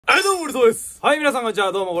はいどうも、森そうです。はい、皆さんこんにち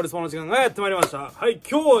は。どうも、ゴリスポの時間がやってまいりました。はい、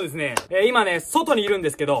今日はですね、今ね、外にいるんで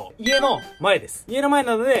すけど、家の前です。家の前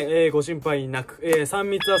なので、ご心配なく、3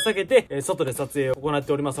密は避けて、外で撮影を行っ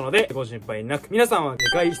ておりますので、ご心配なく、皆さんは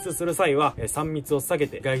外出する際は、3密を避け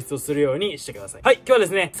て外出をするようにしてください。はい、今日はで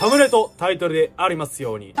すね、サムネとタイトルであります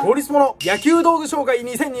ように、ゴリスポの野球道具紹介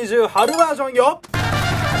2020春バージョンよ。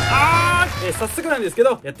早速なんですけ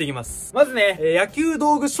ど、やっていきます。まずね、野球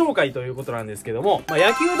道具紹介ということなんですけども、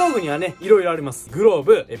野球道具にはね、いろいろあります。グロー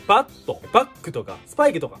ブ、バット、バッグとか、スパ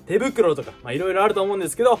イクとか、手袋とか、いろいろあると思うんで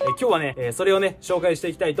すけど、今日はね、それをね、紹介して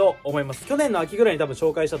いきたいと思います。去年の秋ぐらいに多分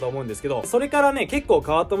紹介したと思うんですけど、それからね、結構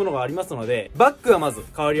変わったものがありますので、バッグはまず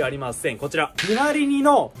変わりはありません。こちら、ミナリニ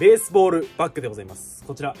のベースボールバッグでございます。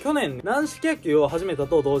こちら、去年、軟式野球を始めた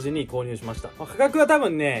と同時に購入しました。価格は多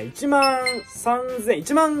分ね、1万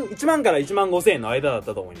から1万5000円の間だっ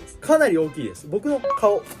たと思います。かなり大きいです。僕の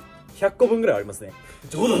顔、100個分ぐらいありますね。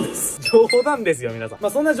冗談です。冗談ですよ、皆さ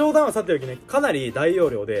ん。そんな冗談はさておきね、かなり大容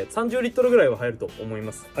量で30リットルぐらいは入ると思い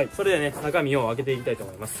ます。はい。それでね、中身を開けていきたいと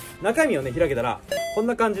思います。中身をね、開けたら、こん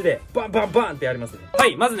な感じで、バンバンバンってやりますね。は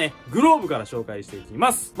い。まずね、グローブから紹介していき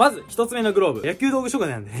ます。まず、一つ目のグローブ。野球道具紹介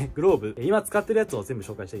なんでね、グローブ。今使ってるやつを全部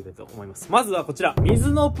紹介していきたいと思います。まずはこちら、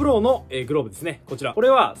水のプロの、グローブですね。こちら。これ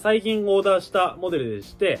は最近オーダーしたモデルで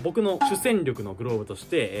して、僕の主戦力のグローブとし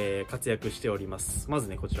て、活躍しております。まず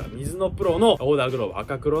ね、こちら、水のプロのオーダーグローブ、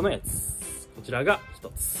赤黒のやつ。こちらが一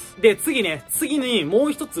つ。で、次にも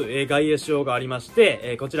う一つ、外野仕様がありまし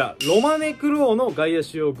て、こちら、ロマネクローの外野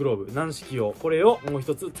仕様グローブ、軟式用。これをもう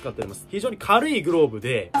一つ使っております。非常に軽いグローブ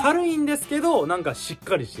で、軽いんですけど、なんかしっ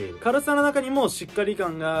かりしている。軽さの中にもしっかり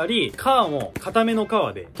感があり、革も硬めの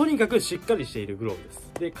革で、とにかくしっかりしているグローブで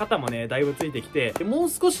す。で、肩もね、だいぶついてきて、もう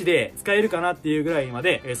少しで使えるかなっていうぐらいま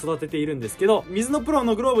で育てているんですけど、水のプロ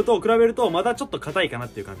のグローブと比べるとまだちょっと硬いかなっ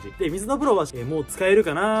ていう感じ。で、水のプロはもう使える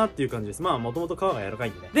かなっていう感じです。もともと皮が柔らかい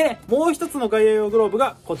んでね。でね、もう一つの外野用グローブ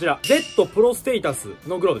がこちら、Z プロステイタス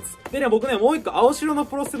のグローブです。でね、僕ね、もう一個青白の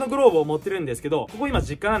プロステのグローブを持ってるんですけど、ここ今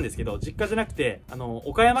実家なんですけど、実家じゃなくて、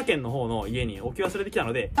岡山県の方の家に置き忘れてきた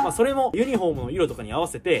ので、それもユニフォームの色とかに合わ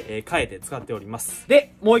せて、変えて使っております。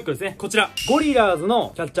で、もう一個ですね、こちら、ゴリラーズ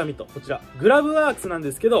のキャッチャーミット。こちら、グラブワークスなん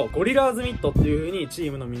ですけど、ゴリラーズミットっていう風にチ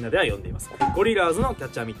ームのみんなでは呼んでいます。ゴリラーズのキャッ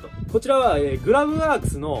チャーミット。こちらは、グラブワーク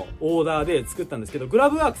スのオーダーで作ったんですけど、グラ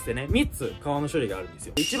ブワークスってね、3つ革の種類があるんです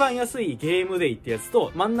よ。一番安いゲームデイってやつ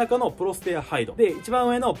と、真ん中のプロステアハイド。で、一番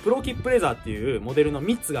上のプロキップレザーっていうモデルの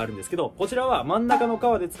3つがあるんですけど、こちらは真ん中の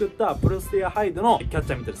革で作ったプロステアハイドのキャッチ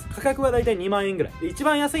ャーミットです。価格はだいたい2万円ぐらい。で、一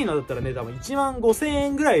番安いのだったらね、多分1万5000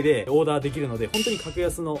円ぐらいでオーダーできるので、本当に格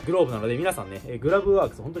安のグローブなので、皆さんね、グラブワー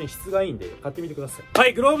クス本当に質がいいんで、買ってみてください。は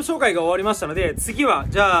い、グローブ紹介が終わりましたので、次は、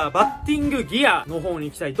じゃあ、バッティングギアの方に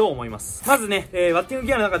行きたいと思います。まずね、バッティング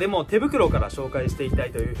ギアの中でも手袋から紹介していきた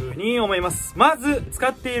いという風に思います。まず、使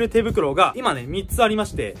っている手袋が、今ね、3つありま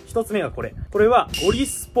して、1つ目がこれ。これは、ゴリ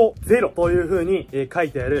スポゼロという風に、書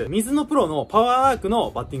いてある、水のプロのパワーアーク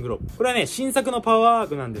のバッティンググローブ。これはね、新作のパワーアー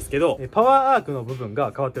クなんですけど、パワーアークの部分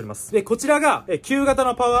が変わっております。で、こちらが、旧型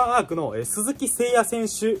のパワーアークの、鈴木誠也選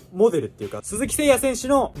手モデルっていうか、鈴木誠也選手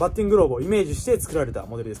のバッティンググローブをイメージして作られた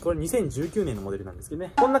モデルです。これ2019年のモデルなんですけど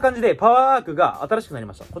ね。こんな感じでパワーアークが新しくなり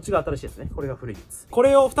ました。こっちが新しいですね。これが古いやつ。こ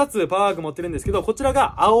れを2つパワーアーク持ってるんですけど、こちら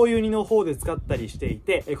が青ユニの方で使ったりしてい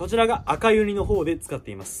て、こちらが赤ユニの方で使っ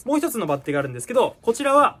ています。もう一つのバッテがあるんですけど、こち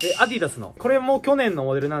らは、アディダスの、これも去年の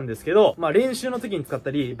モデルなんですけど、練習の時に使っ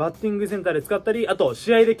たり、バッティングセンターで使ったり、あと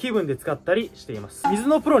試合で気分で使ったりしています。水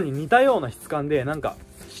のプロに似たような質感で、なんか、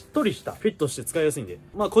しっとりしたフィットして使いやすいんで。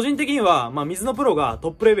個人的には、水のプロがト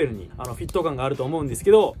ップレベルに、フィット感があると思うんです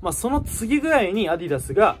けど、その次ぐらいにアディダ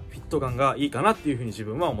スがフィット感がいいかなっていう風に自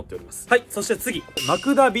分は思っております。はい。そして次、マ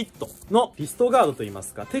クダビットのピストガードといいま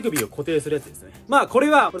すか、手首を固定するやつですね。これ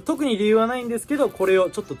は、特に理由はないんですけど、これを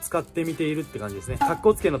ちょっと使ってみているって感じですね。格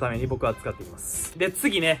好つけのために僕は使っています。で、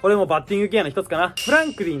次ね、これもバッティングギアの一つかな。フラ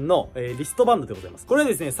ンクリンの、リストバンドでございます。これは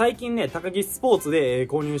ですね、最近ね、高木スポーツで、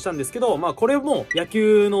購入したんですけど、これも野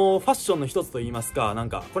球のファッションの一つと言いますか、なん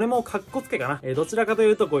か、これも格好つけかな。どちらかと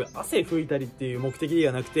いうと、こういう汗拭いたりっていう目的で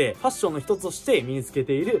はなくて、ファッションの一つとして身につけ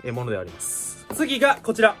ているものであります。次が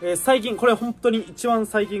こちら、最近、これ本当に一番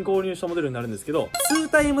最近購入したモデルになるんですけど、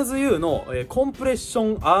2XU の、コンプレッシ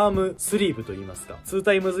ョンアームスリーブと言いますか、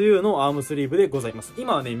2XU のアームスリーブでございます。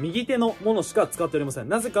今はね、右手のものしか使っておりません。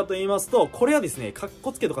なぜかと言いますと、これはですね、格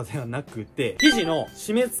好つけとかではなくて、肘の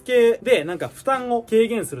締め付けでなんか負担を軽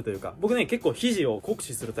減するというか、僕ね、結構肘を酷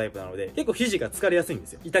使するるタイプなので、結構肘が疲れやすいんで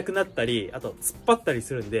すよ。痛くなったり、あと突っ張ったり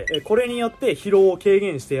するんで、これによって疲労を軽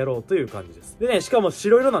減してやろうという感じです。でね、しかも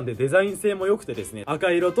白色なんでデザイン性も良くてですね、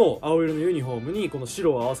赤色と青色のユニフォームにこの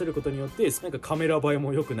白を合わせることによって、なんかカメラ映え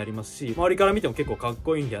も良くなりますし、周りから見ても結構かっ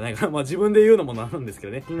こいいんじゃないかな。まあ自分で言うのもなんですけ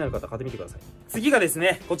どね、気になる方は買ってみてください。次がです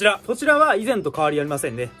ね、こちらは以前と変わりありませ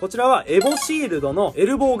んね。こちらはエボシールドのエ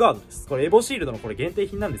ルボーガードです。これエボシールドのこれ限定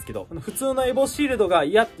品なんですけど、普通のエボシールドが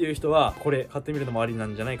嫌っていう人は、これ買ってみるのもありな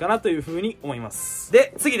んじゃないかなという風に思います。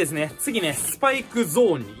で、次ですね、スパイクゾ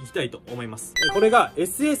ーンに行きたいと思います。これが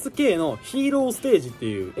SSK のヒーローステージって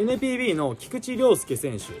いう NPB の菊池涼介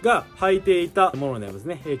選手が履いていたものになります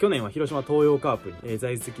ね。去年は広島東洋カープに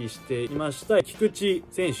在籍していました菊池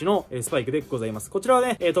選手のスパイクでございます。こちらは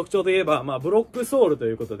ね、特徴といえば、ブロックソールと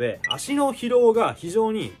いうことで、足の疲労が非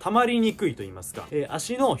常に溜まりにくいと言いますか、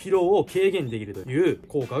足の疲労を軽減できるという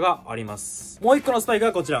効果があります。もう一個のスパイク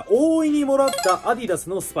がこちら、大井にもらったアディダス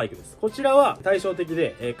のスパイクです。こちらは対照的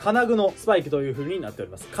で、金具のスパイクという風になってお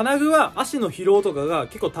ります。金具は足の疲労とかが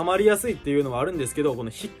結構溜まりやすいっていうのはあるんですけど、こ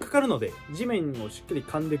の引っかかるので、地面をしっかり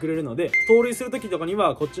噛んでくれるので、盗塁する時とかに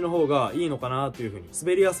はこっちの方がいいのかなという風に、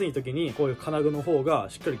滑りやすい時にこういう金具の方が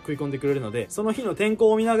しっかり食い込んでくれるので、その日の天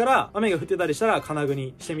候を見ながら雨が降ってたりしたら金具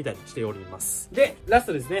にしてみたりしております。で、ラス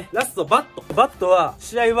トですね。ラストバット。バットは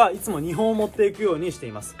試合はいつも2本持っていくようにして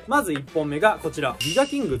います。まず1本目がこちら、ギガ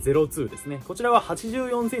キング02ですね。こちらは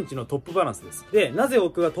84センチのトップバランスです。で、なぜ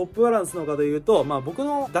僕がトップバランスのかというと、僕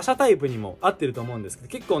の打者タイプにも合ってると思うんですけど、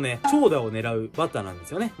結構ね、長打を狙うバッターなんで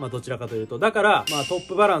すよね。どちらかというと。だから、トッ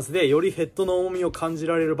プバランスでよりヘッドの重みを感じ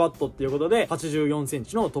られるバットっていうことで、84セン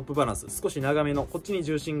チのトップバランス、少し長めの、こっちに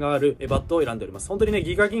重心があるバットを選んでおります。本当にね、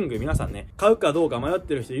ギガキング皆さんね、買うかどうか迷っ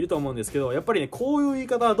てる人いると思うんですけど、やっぱりね、こういう言い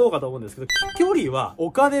方はどうかと思うんですけど、距離は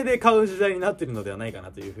お金で買う時代になってるのではないかな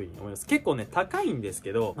というふうに思います。結構ね、高いんです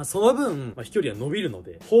けど、その分、飛距離は伸びるの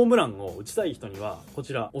で、ホームランを打ちたい人には、こ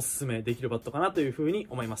ちらおすすめできるバットかなというふうに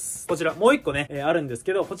思います。こちら、もう一個ね、あるんです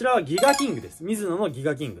けど、こちらはギガキングです。水野のギ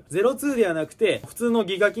ガキング。02ではなくて、普通の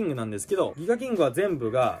ギガキングなんですけど、ギガキングは全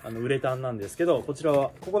部が、ウレタンなんですけど、こちら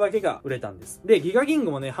は、ここだけがウレタンです。で、ギガキン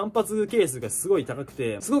グもね、反発係数がすごい高く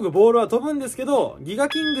て、すごくボールは飛ぶんですけど、ギガ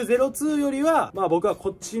キング02よりは、僕はこ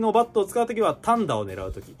っちのバットを使うときは、単打を狙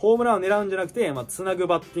うとき。ホームランを狙うんじゃなくて、つなぐ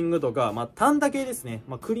バッティングとか、単打系ですね。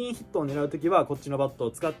クリーンヒットを狙うときは、こっちのバット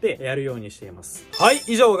を使ってやるようにしています。はい、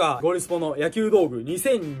以上が、ゴリスポの野球道具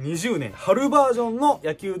2020年春バージョンの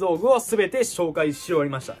野球道具をすべて紹介し終わり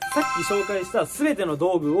ました。さっき紹介したすべての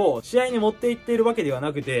道具を試合に持っていっているわけでは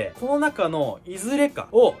なくて、この中のいずれか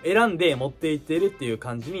を選んで持っていっているっていう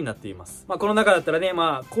感じになっています。この中だったらね、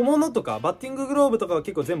小物とかバッティンググローブとかは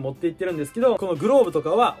結構全部持っていってるんですけど、このグローブと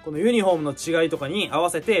かはこのユニフォームの違いとかに合わ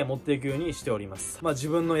せて持っていくようにしております。自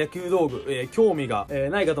分の野球道具、興味が、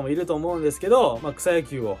ない方もいると思うんですけど、草野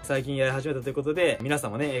球を最近やり始めたということで、皆さ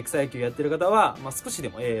んもね、草野球やってる方は、少しで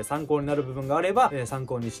も、参考になる部分があれば、参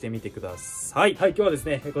考にしてみてください。はい、今日はです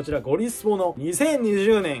ね、こちらゴリスポの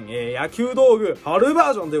2020年、野球道具春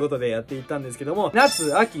バージョンということでやっていったんですけども、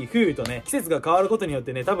夏、秋、冬とね、季節が変わることによっ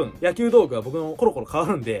てね、多分野球道具は僕のコロコロ変わ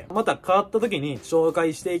るんで、また変わった時に紹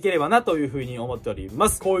介していければなというふうに思っておりま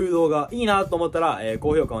す。こういう動画いいなと思ったら、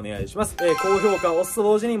高評価お願いします。高評価を押すと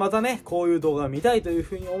同時にまたね、こういう動画見たいという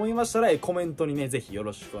ふうに思いましたら、コメントにね、ぜひよ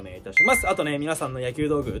ろしくお願いいたします。あとね、皆さんの野球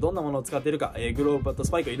道具、どんなものを使っているか、グローブ、バット、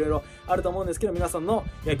スパイク、いろいろあると思うんですけど、皆さんの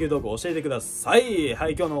野球道具を教えてください。は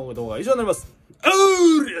い、今日の動画は以上になります。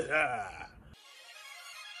おーりゃー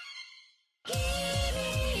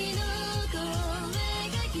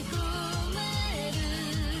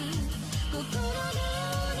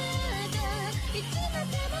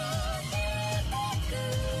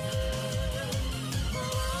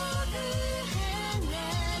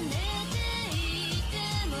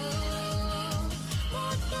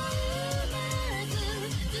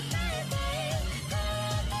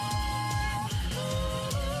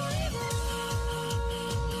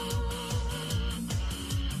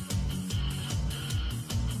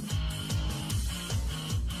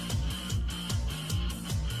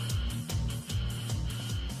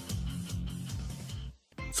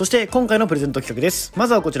そして今回のプレゼント企画です。ま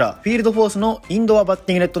ずはこちら、フィールドフォースのインドアバッ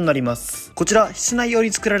ティングネットになります。こちら、室内用に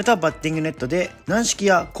作られたバッティングネットで、軟式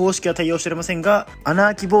や硬式は対応しておりませんが、穴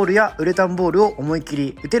あきボールやウレタンボールを思いっき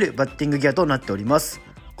り打てるバッティングギアとなっております。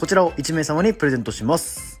こちらを1名様にプレゼントしま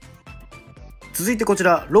す。続いてこち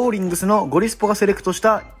ら、ローリングスのゴリスポがセレクトし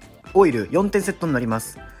たオイル4点セットになりま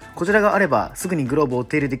す。こちらがあればすぐにグローブを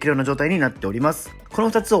手入れできるような状態になっております。こ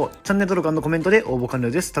の2つをチャンネル登録&コメントで応募完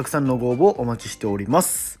了です。たくさんのご応募をお待ちしておりま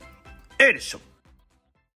す。よいしょ。